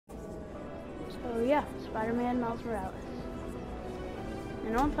So yeah, Spider-Man Miles Morales.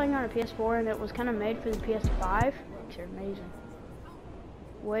 And I'm playing on a PS4, and it was kind of made for the PS5. Which are amazing.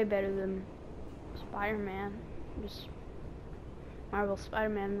 Way better than Spider-Man. Just Marvel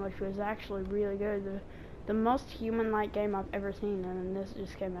Spider-Man, which was actually really good. The most human-like game I've ever seen, and this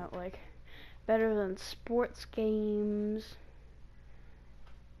just came out like better than sports games,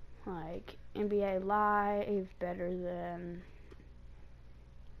 like NBA Live, better than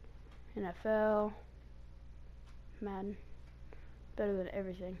NFL, Madden, better than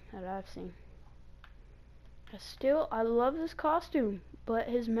everything that I've seen. I love this costume, but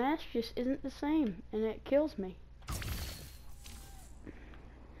his mask just isn't the same, and it kills me.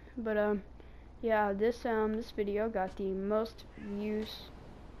 But yeah, this video got the most views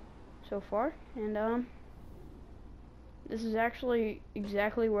so far, and this is actually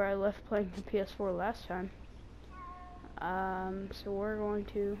exactly where I left playing the PS4 last time. So we're going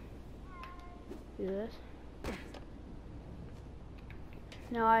to do this.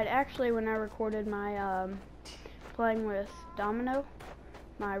 Now, when I recorded my playing with Domino,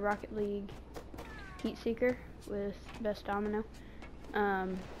 my Rocket League Heat Seeker with Best Domino,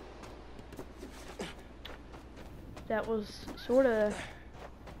 that was sort of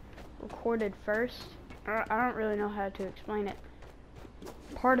recorded first. I don't really know how to explain it.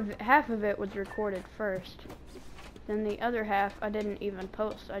 Half of it was recorded first. Then the other half I didn't even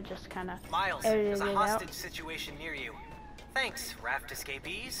post. I just kind of edited there's a it hostage out. situation near you. Thanks, raft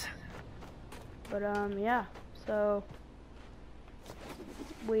escapees. But yeah. So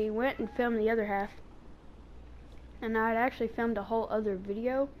we went and filmed the other half, and I'd actually filmed a whole other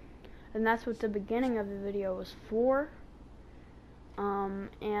video, and that's what the beginning of the video was for.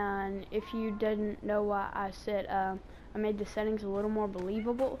 And if you didn't know why I said I made the settings a little more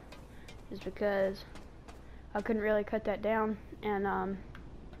believable, is because I couldn't really cut that down, and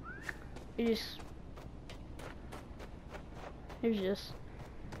it was just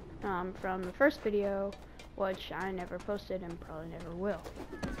from the first video, which I never posted and probably never will.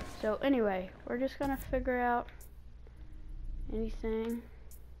 So anyway, we're just gonna figure out anything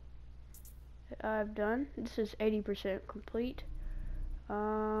that I've done. This is 80% complete.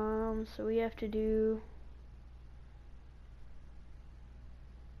 So we have to do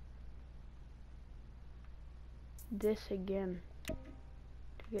this again to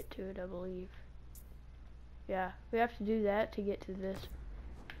get to it, I believe. Yeah, we have to do that to get to this.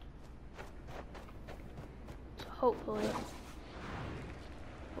 So hopefully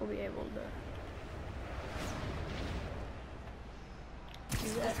we'll be able to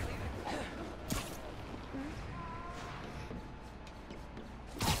do that.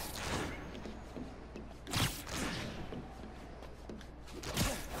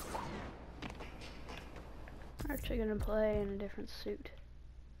 I'm actually gonna play in a different suit.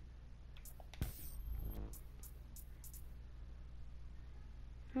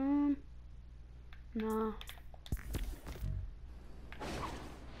 No.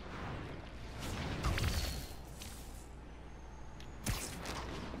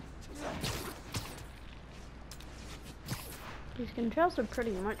 These controls are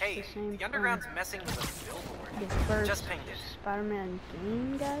pretty much the same. The underground's messing with a billboard. The first Just pinged it. Spider-Man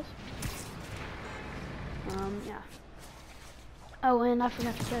game, guys. Yeah. Oh, and I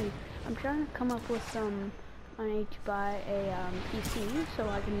forgot to tell you, I'm trying to come up with some money to buy a PC so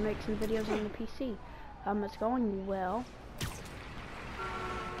I can make some videos on the PC. It's going well.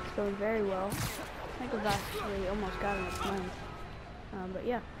 It's going very well. I think I've actually almost got enough money. But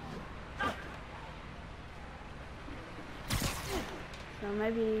yeah. So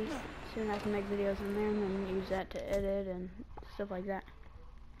maybe soon I can make videos on there and then use that to edit and stuff like that.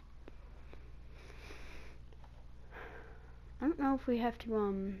 I don't know if we have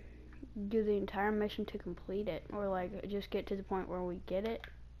to do the entire mission to complete it, or like just get to the point where we get it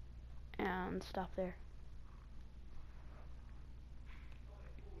and stop there.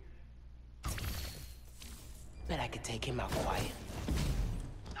 Bet I could take him out quiet.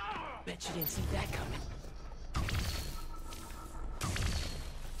 Bet you didn't see that coming.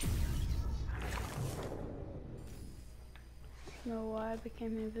 Know why I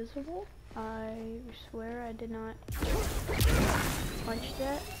became invisible? I swear I did not punch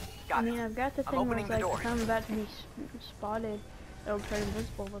that. I mean, I've got the thing where it's like if I'm about to be spotted, it'll turn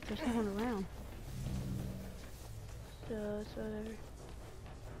invisible, but there's no one around. So there's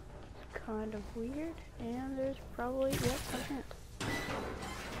kind of weird, and there's probably, yep, a hint.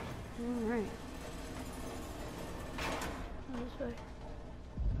 Alright. This way.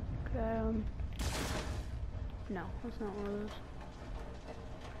 Okay, no, that's not one of those.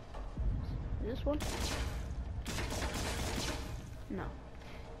 This one? No.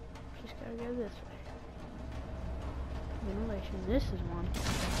 Just gotta go this way. Ventilation. This is one.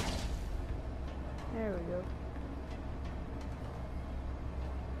 There we go.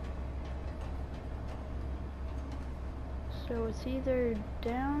 So it's either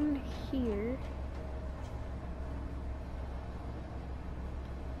down here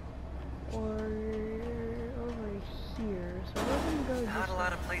or over here. So we're gonna go Not a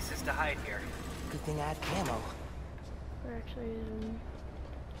lot of places to hide here. Good thing I had camo. We're actually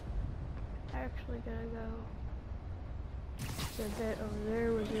gonna go. The bit over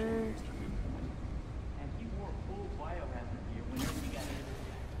there was there. And you wore full biohazard gear whenever you got hit.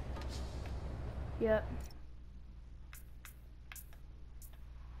 Yep.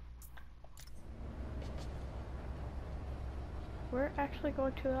 We're actually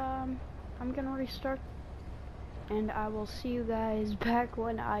going to, I'm gonna restart, and I will see you guys back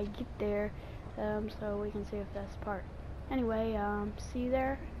when I get there, so we can see if that's part. Anyway, see you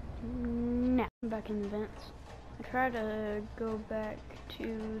there now. I'm back in the vents. I tried to go back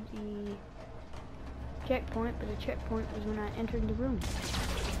to the checkpoint, but the checkpoint was when I entered the room.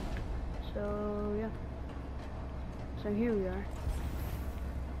 So, yeah. So here we are.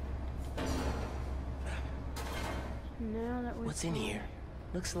 Now that we're What's in here?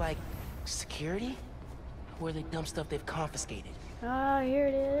 Looks like security? Where they dump stuff they've confiscated. Ah, here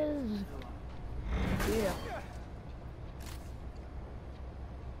it is. Yeah.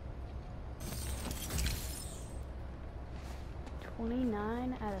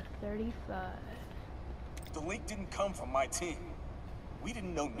 $29 out of 35. The leak didn't come from my team. We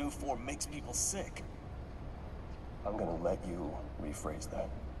didn't know new form makes people sick. I'm gonna let you rephrase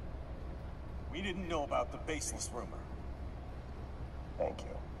that. We didn't know about the baseless rumor. Thank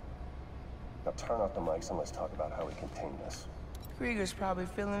you. Now turn off the mics and let's talk about how we contain this. Krieger's probably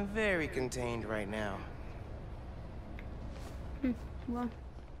feeling very contained right now. Well,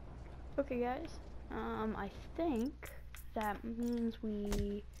 okay guys. I think that means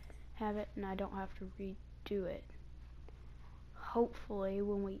we have it and I don't have to redo it. Hopefully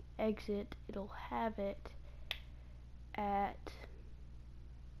when we exit it'll have it at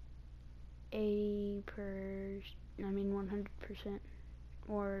 100%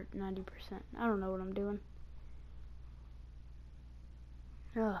 or 90%. I don't know what I'm doing.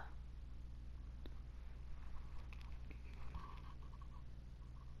 Ugh.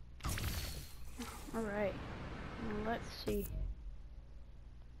 Alright, let's see.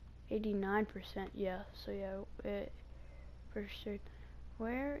 89%, yeah, so yeah, it for sure.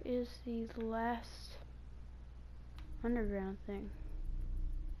 Where is the last underground thing?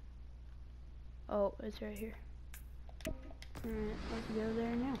 Oh, it's right here. Alright, let's go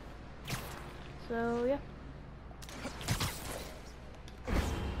there now. So, yeah.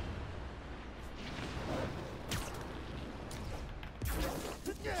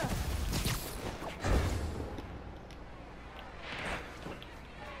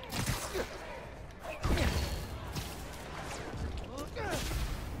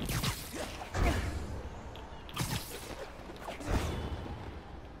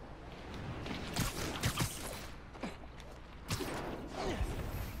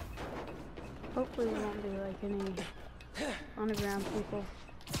 Hopefully there won't be like any underground people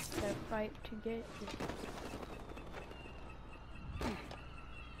that fight to get this.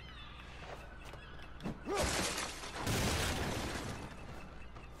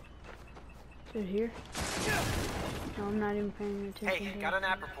 Is it here? No, I'm not even paying attention. Hey, got an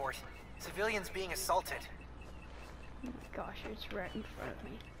app report. Civilians being assaulted. Oh my gosh, it's right in front of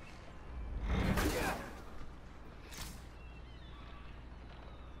me.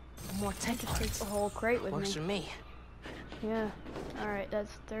 More tech Just take the whole crate with works for me. me. Yeah. Alright,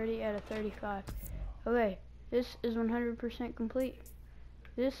 that's 30 out of 35. Okay, this is 100% complete.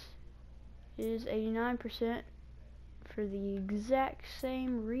 This is 89% for the exact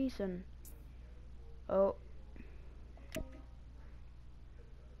same reason. Oh.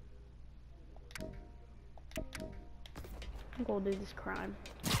 I'm gonna do this crime.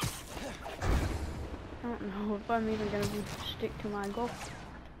 I don't know if I'm even gonna stick to my goal.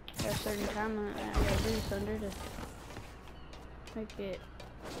 At a certain time I gotta do this under to make it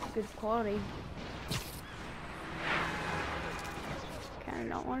good quality. Kinda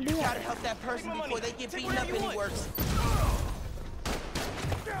don't wanna do that. Gotta help that person before they get beaten up any worse.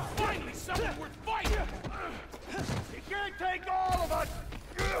 Finally, someone worth fighting! You can't take all of us!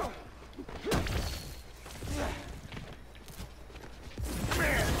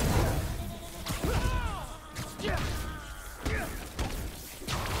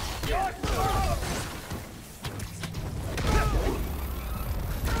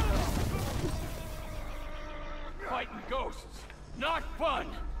 Fighting ghosts, not fun!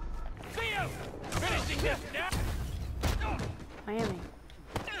 Whammy.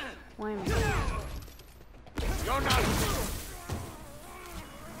 Whammy. You're not.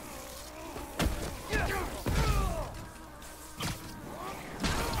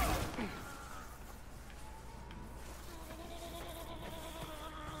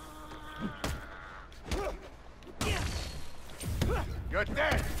 You're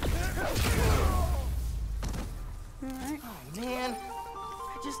dead. Alright. Oh, man.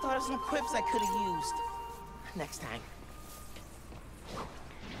 I just thought of some quips I could have used. Next time.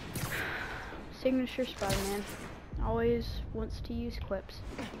 Signature Spider-Man. Always wants to use quips.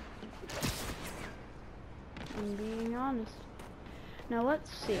 I'm being honest. Now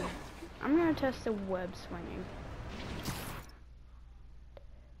let's see. I'm gonna test the web swinging.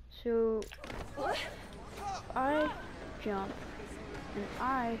 So I jump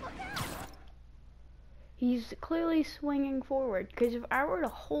and he's clearly swinging forward, because if I were to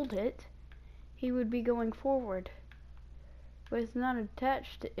hold it, he would be going forward. But it's not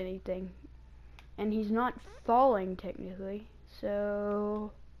attached to anything. And he's not falling technically,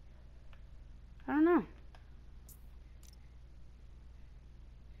 so I don't know.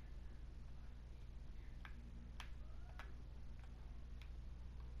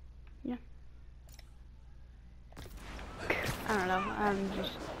 Yeah. I don't know. I'm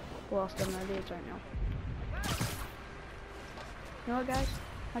just lost on ideas right now. You know what, guys?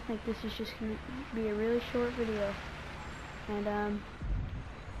 I think this is just gonna be a really short video. And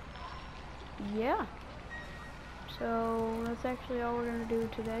yeah. So that's actually all we're gonna do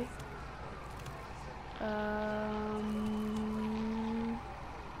today.